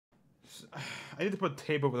I need to put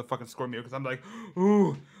tape over the fucking score meter because I'm like,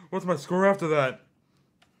 ooh, what's my score after that?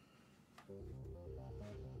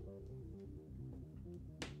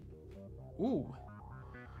 Ooh,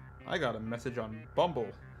 I got a message on Bumble.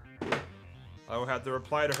 I will have to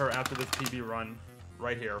reply to her after this PB run,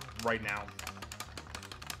 right here, right now.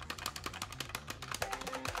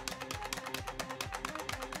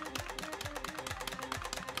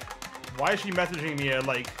 Why is she messaging me at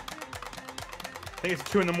like, I think it's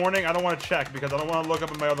 2 in the morning? I don't want to check because I don't want to look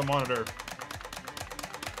up at my other monitor.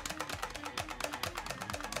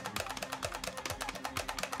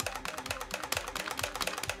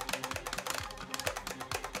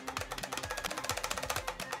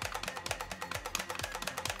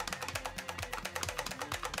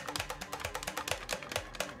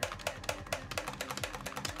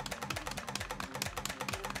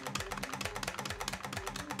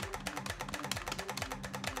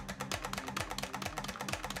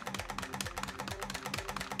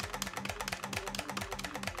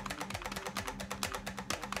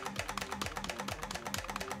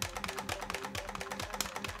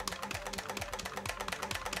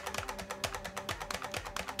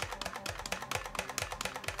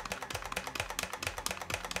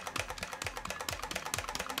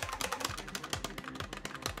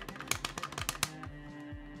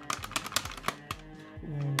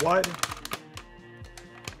 What?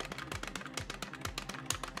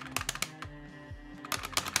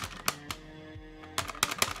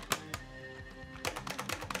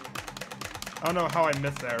 I don't know how I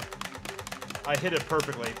missed there. I hit it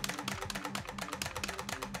perfectly.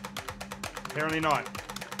 Apparently not.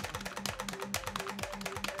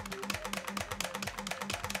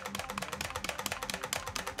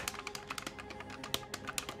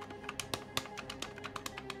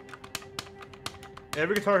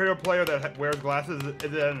 Every Guitar Hero player that wears glasses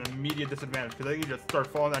is at an immediate disadvantage because they can just start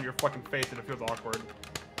falling on your fucking face and it feels awkward.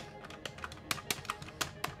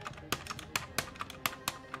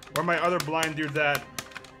 Where my other blind dude's at.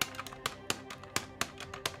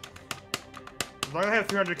 As long as I have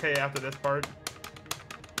 300k after this part,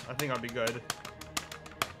 I think I'll be good.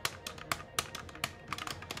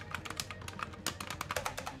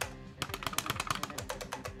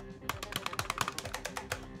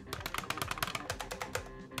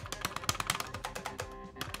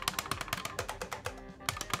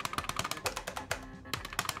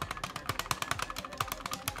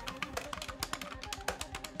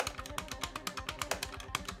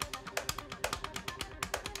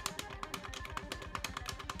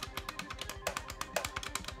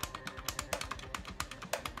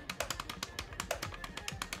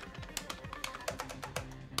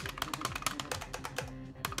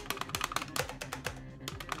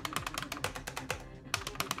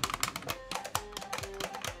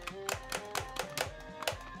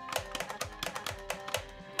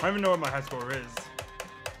 I don't even know what my high score is.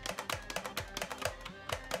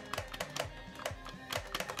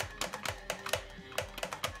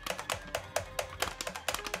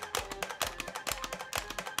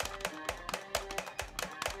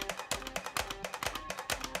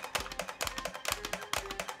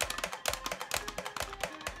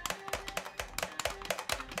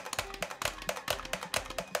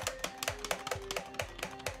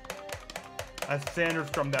 I standard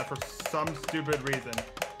strummed that for some stupid reason.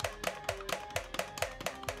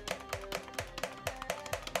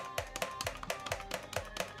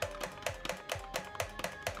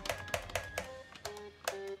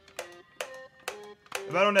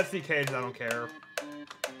 If I don't SD Cage, I don't care.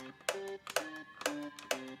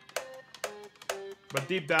 But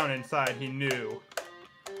deep down inside, he knew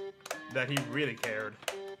that he really cared.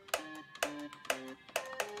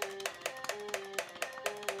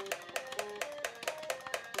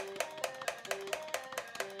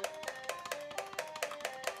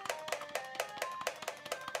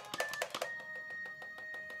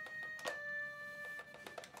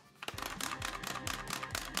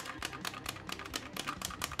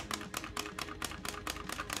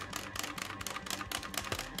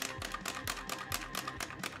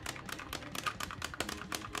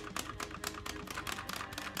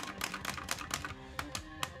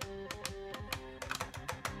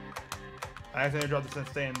 I accidentally dropped the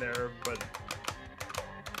sustain there, but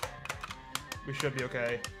we should be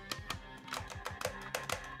okay.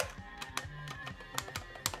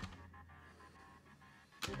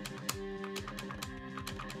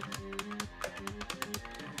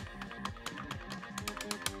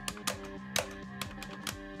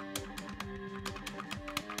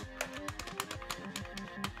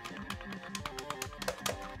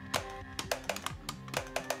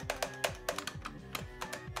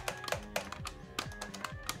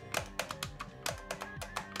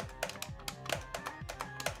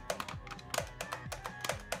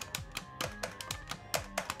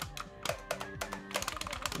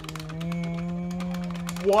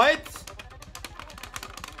 What?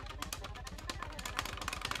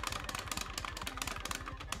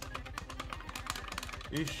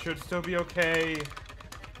 You should still be okay.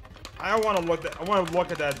 I want to look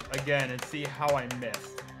at that again and see how I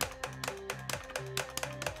missed.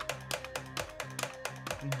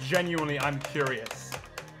 Genuinely, I'm curious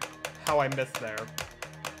how I missed there.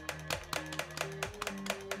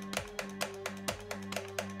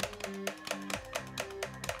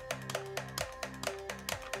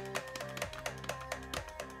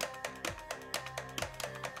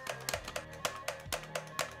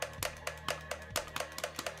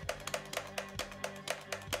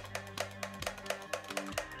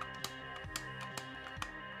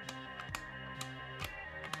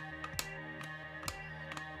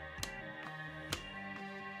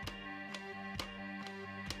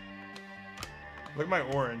 Look at my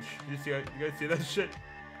orange. You guys see that shit?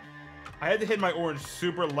 I had to hit my orange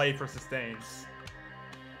super late for sustains.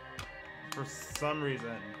 For some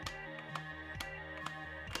reason.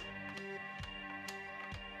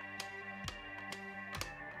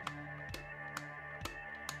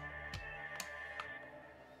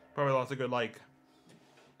 Probably lost a good, like,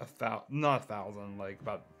 not 1,000, like,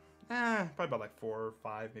 about, probably about, like, 4 or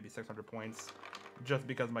 5, maybe 600 points. Just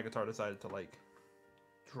because my guitar decided to, like,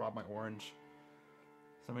 drop my orange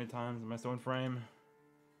so many times in my stone frame.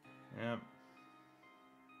 Yep.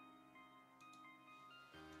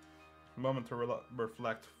 Moment to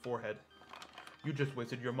reflect. Forehead. You just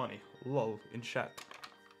wasted your money. Lol in chat.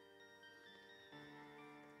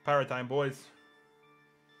 Pirate time, boys.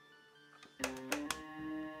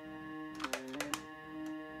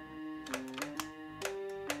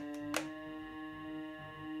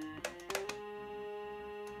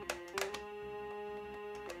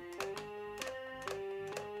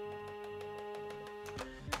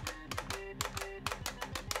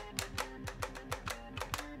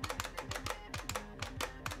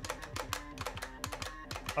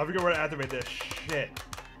 I forget where to activate this shit.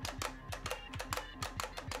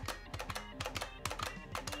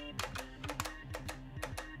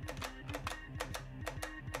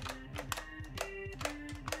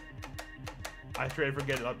 I straight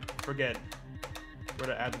forget where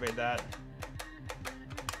to activate that.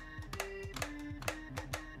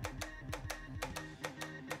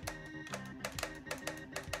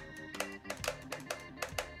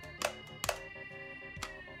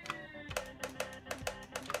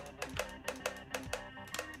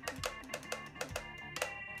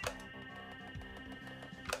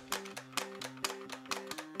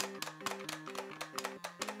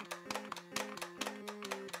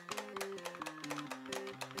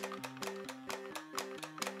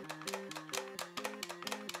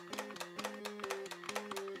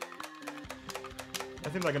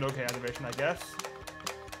 That seems like an okay activation, I guess.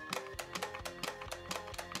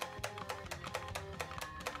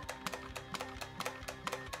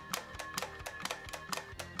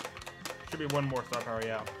 Should be one more star power,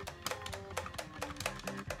 yeah.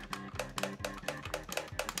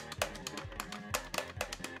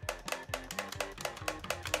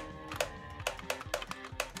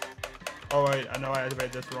 Oh wait, I know I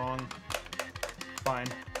activated this wrong. Fine.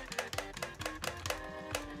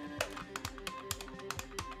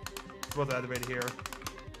 Supposed to activate it here.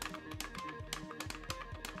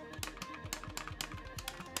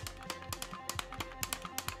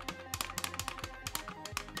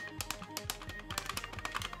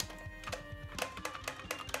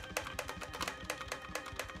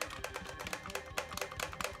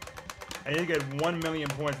 I need to get 1 million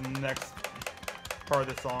points in the next part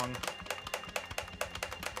of the song.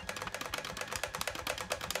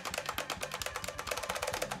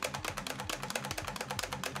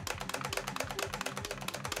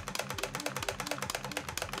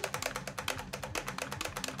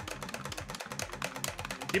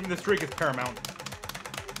 Keeping the streak is paramount.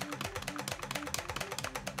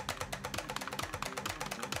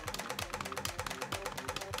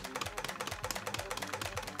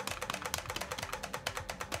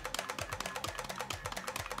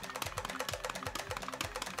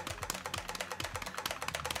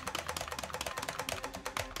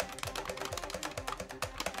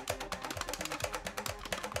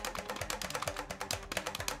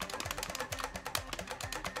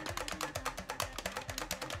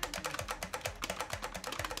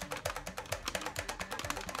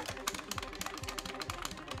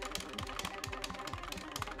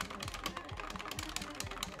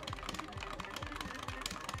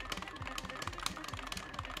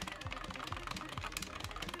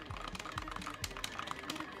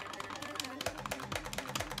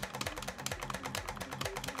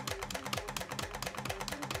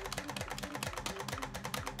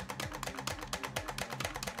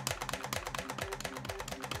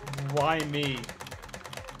 Why me?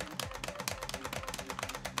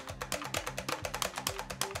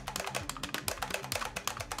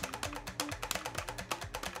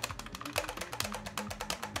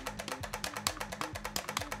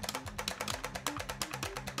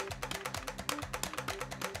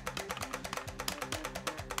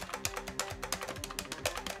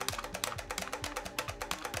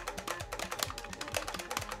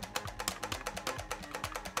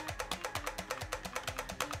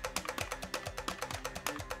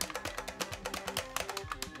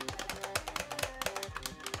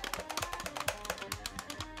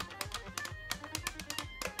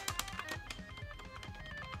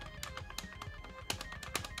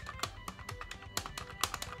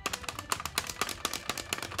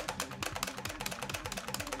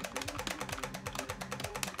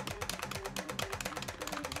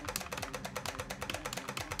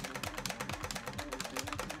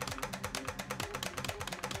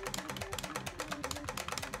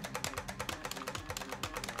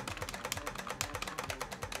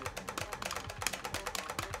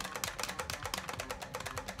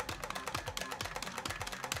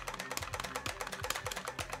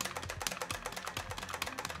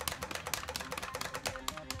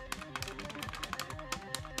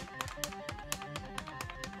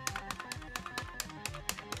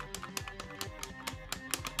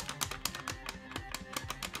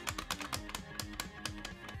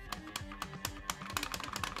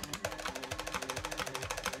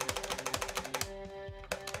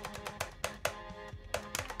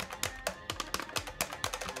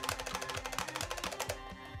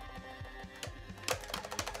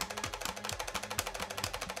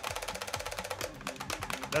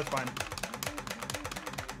 That's fine.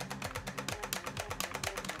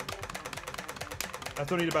 I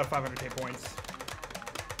still need about 500k points.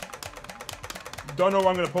 Don't know where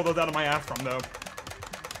I'm going to pull those out of my ass from, though.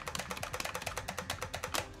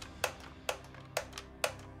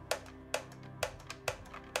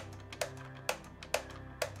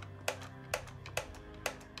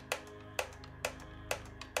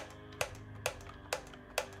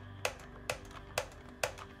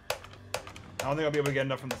 I don't think I'll be able to get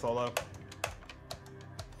enough from the solo.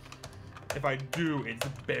 If I do, it's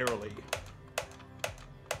barely.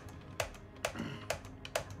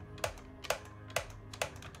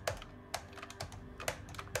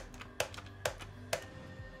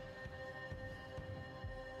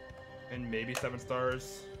 And maybe 7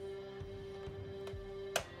 stars.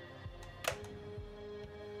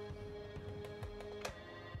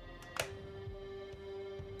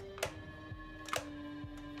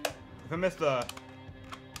 If I miss the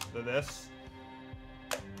this,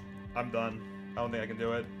 I'm done. I don't think I can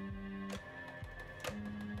do it.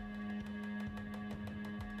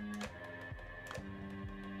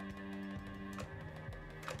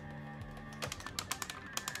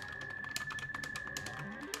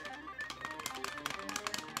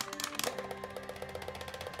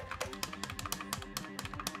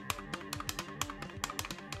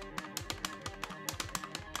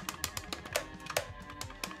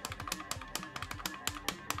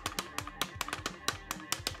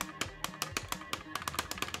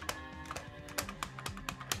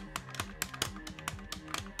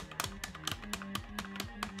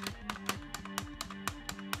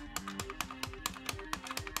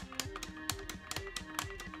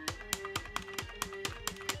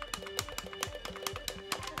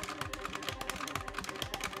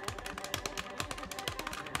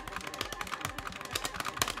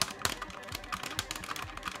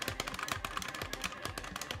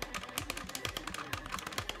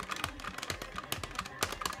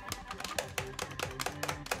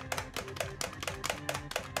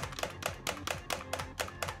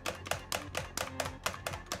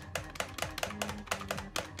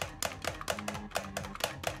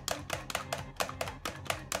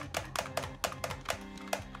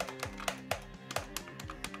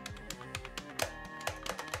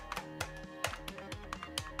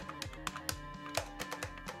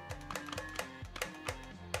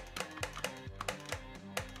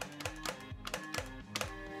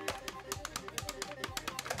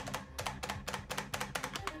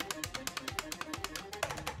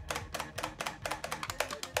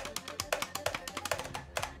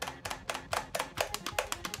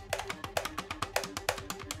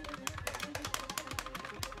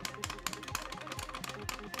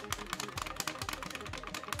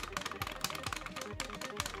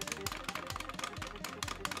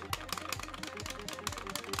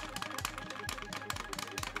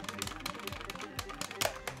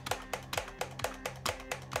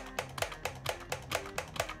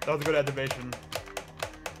 That was a good activation.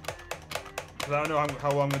 Because I don't know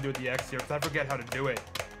how well I'm going to do with the X here, because I forget how to do it.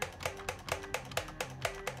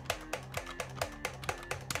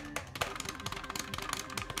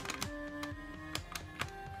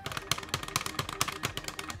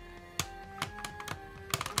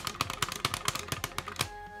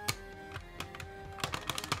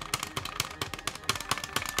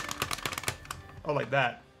 Oh, like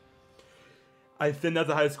that. I think that's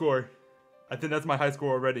a high score. I think that's my high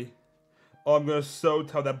score already. Oh, I'm gonna so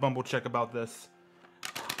tell that Bumble chick about this.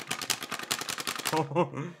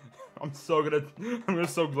 I'm gonna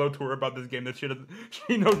so glow to her about this game that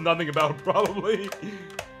she knows nothing about, probably.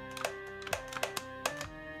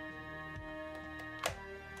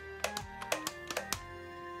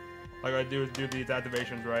 All I gotta do is do these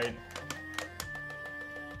activations right.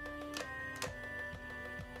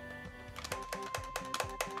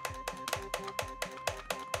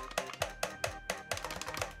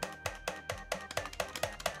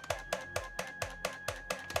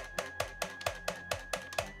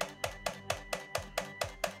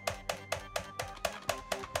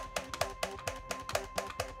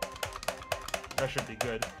 That should be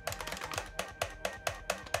good.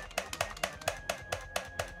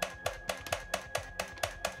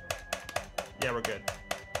 Yeah, we're good.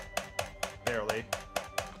 Barely.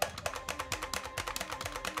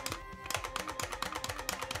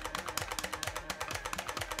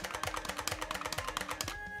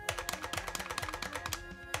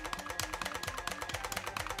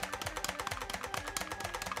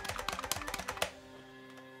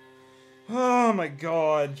 Oh my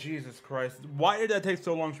god, Jesus Christ. Why did that take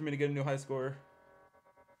so long for me to get a new high score?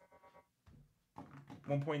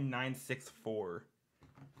 1.964.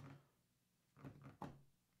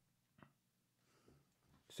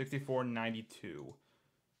 6492.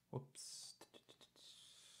 Whoops.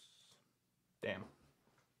 Damn.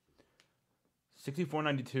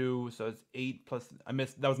 6492, so it's 8 plus I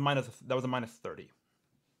missed that was a minus 30.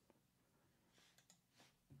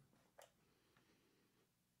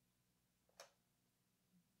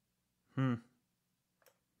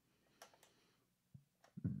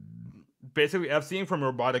 Basically, FCing from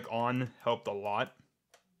robotic on helped a lot.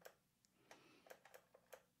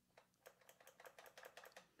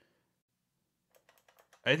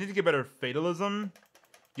 I need to get better at fatalism.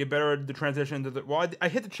 Get better at the transition to the... Well, I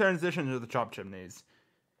hit the transition to the chop chimneys.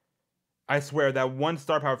 I swear, that one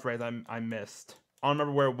star power phrase I missed. I don't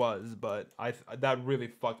remember where it was, but that really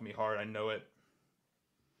fucked me hard. I know it.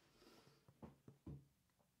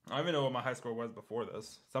 I don't even know what my high score was before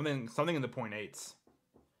this. Something in the .8s.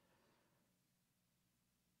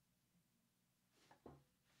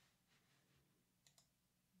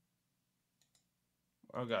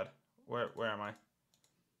 Oh god. Where am I?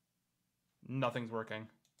 Nothing's working.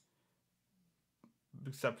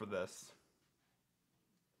 Except for this.